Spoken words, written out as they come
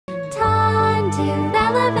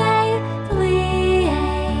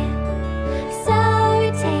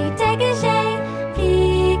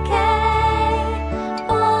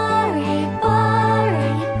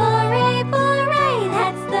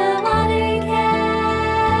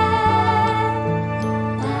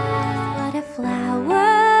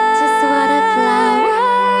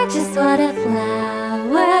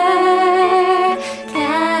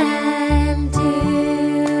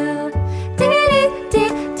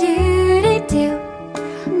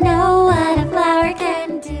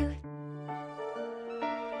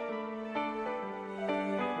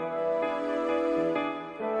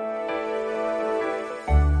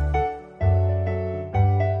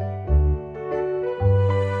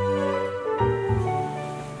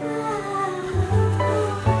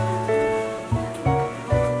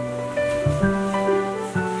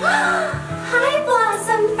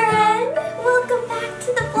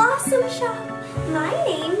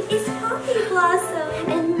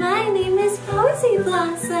Blossom. And my name is Poppy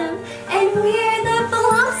Blossom. And we're the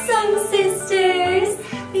Blossom Sisters.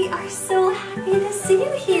 We are so happy to see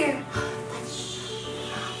you here. But shh,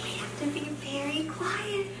 we have to be very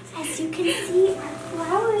quiet. As you can see, our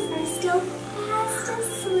flowers are still fast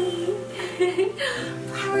asleep.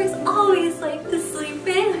 Flowers always like to sleep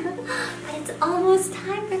in. But it's almost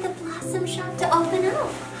time for the Blossom Shoppe to open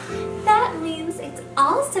up. That means it's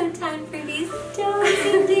also time for these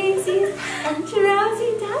dozy daisies and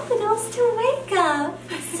drowsy daffodils to wake up.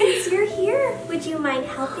 Since you're here, would you mind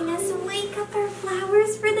helping us wake up our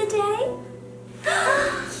flowers for the day?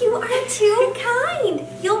 You are too kind.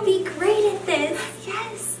 You'll be great at this.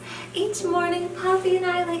 Yes. Each morning, Poppy and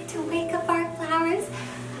I like to wake up our flowers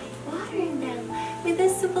by watering them with a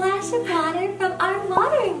splash of water from our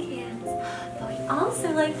watering cans. But we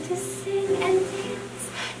also like to sing and dance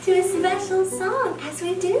to a special song as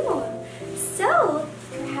we do. So,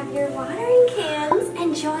 grab your watering cans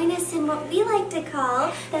and join us in what we like to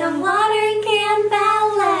call the Watering Can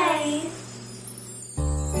Ballet.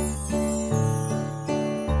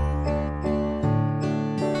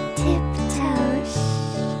 Tiptoe, shh,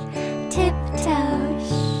 tiptoe,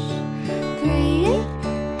 shh, breathe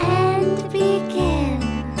and begin.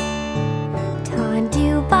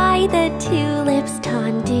 Tendu by the tulips,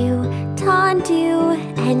 tendu, tendu.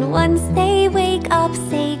 And once they wake up,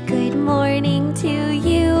 say good morning to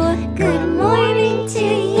you. Good morning to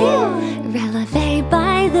you. Releve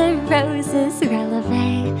by the roses,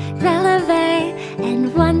 releve, releve.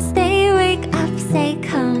 And once they wake up, say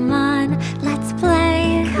come on, let's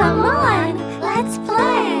play. Come on, let's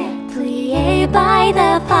play. Plie by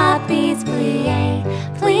the poppies, plie,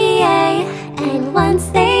 plie. And once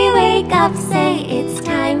they wake up, say it's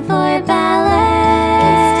time for ballet.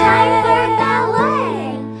 It's time for ballet.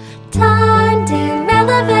 Tendu,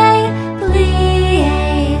 releve,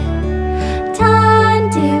 plie.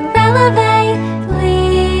 Tendu, releve,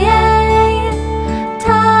 plie.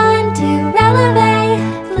 Tendu, releve,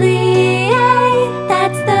 plie.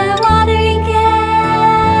 That's the watering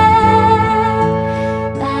can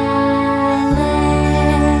ballet.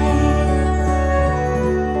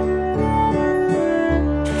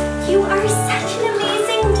 You are such an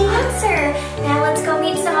amazing dancer. Now let's go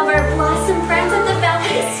meet some of our Blossom friends at the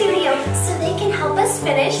ballet studio so they can help us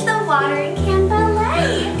finish the watering can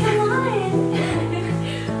ballet. Come on.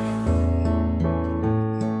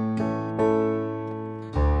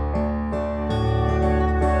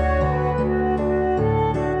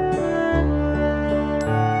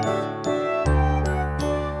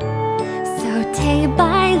 Saute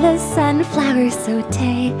by the sunflower,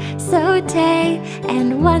 saute, saute.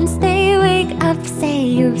 And once they wake up, say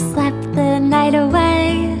you've slept the night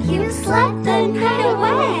away. You slept the night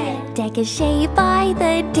away. Dégagé by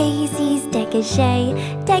the daisies, dégagé,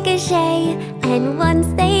 dégagé. And once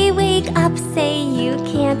they wake up, say you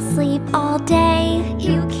can't sleep all day.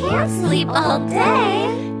 You can't sleep all day.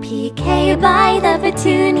 Piqué by the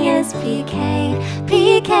petunias, piqué,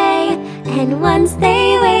 piqué. And once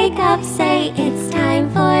they wake up, say it's time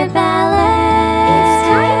for ballet. It's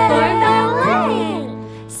time for ballet.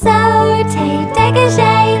 Saute,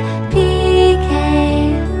 dégagé, piqué.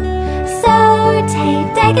 Saute,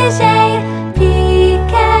 dégagé,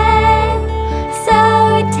 piqué.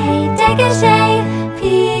 Saute, dégagé,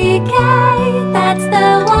 piqué. That's the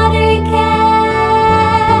watering can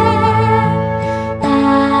ballet.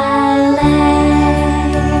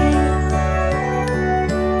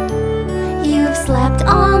 You've slept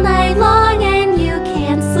all night long and you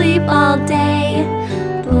can't sleep all day.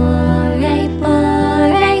 Bore,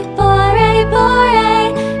 bore, bore, bore.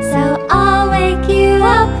 So I'll wake you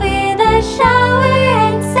up with a shower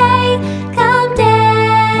and say, come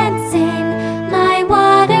dance in my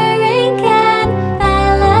watering can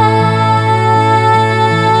ballet.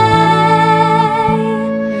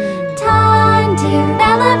 Tendu,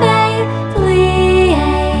 releve,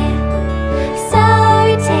 plie.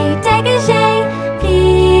 Saute, dégagé,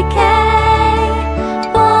 piqué.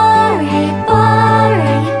 Bore,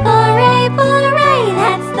 bore, bore, bore.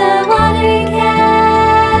 That's the watering can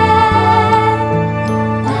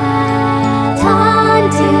ballet.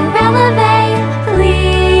 Tendu, releve,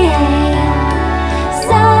 plie.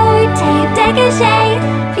 Saute, dégagé,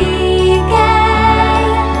 piqué.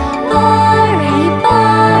 Bore,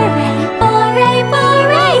 bore, bore,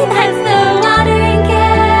 bore. That's the watering can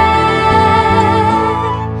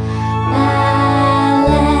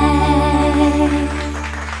ballet.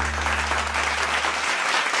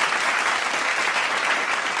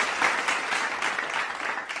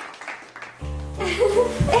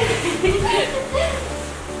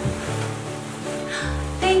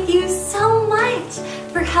 Thank you so much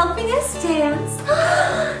for helping helping us dance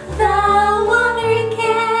the water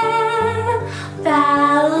can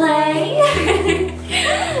ballet.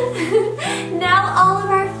 Now all of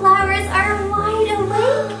our flowers are wide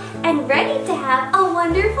awake and ready to have a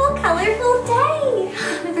wonderful, colorful day.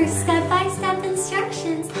 For step-by-step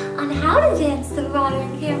instructions on how to dance the water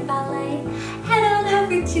can ballet, head on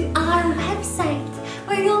over to our website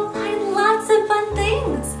where you'll find lots of fun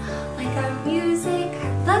things like our music,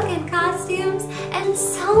 our book and costumes, and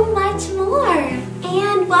so much more.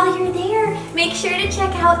 And while you're there, make sure to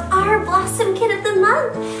check out our Blossom Kid of the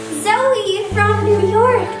Month, Zoe from New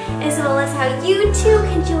York, as well as how you too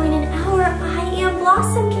can join in our I Am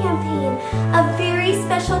Blossom campaign, a very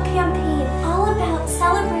special campaign all about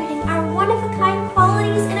celebrating our one-of-a-kind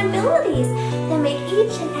qualities and abilities that make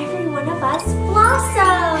each and every one of us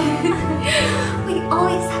blossom. We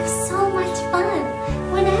always have so much fun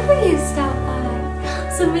whenever you stop by,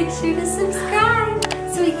 so make sure to subscribe.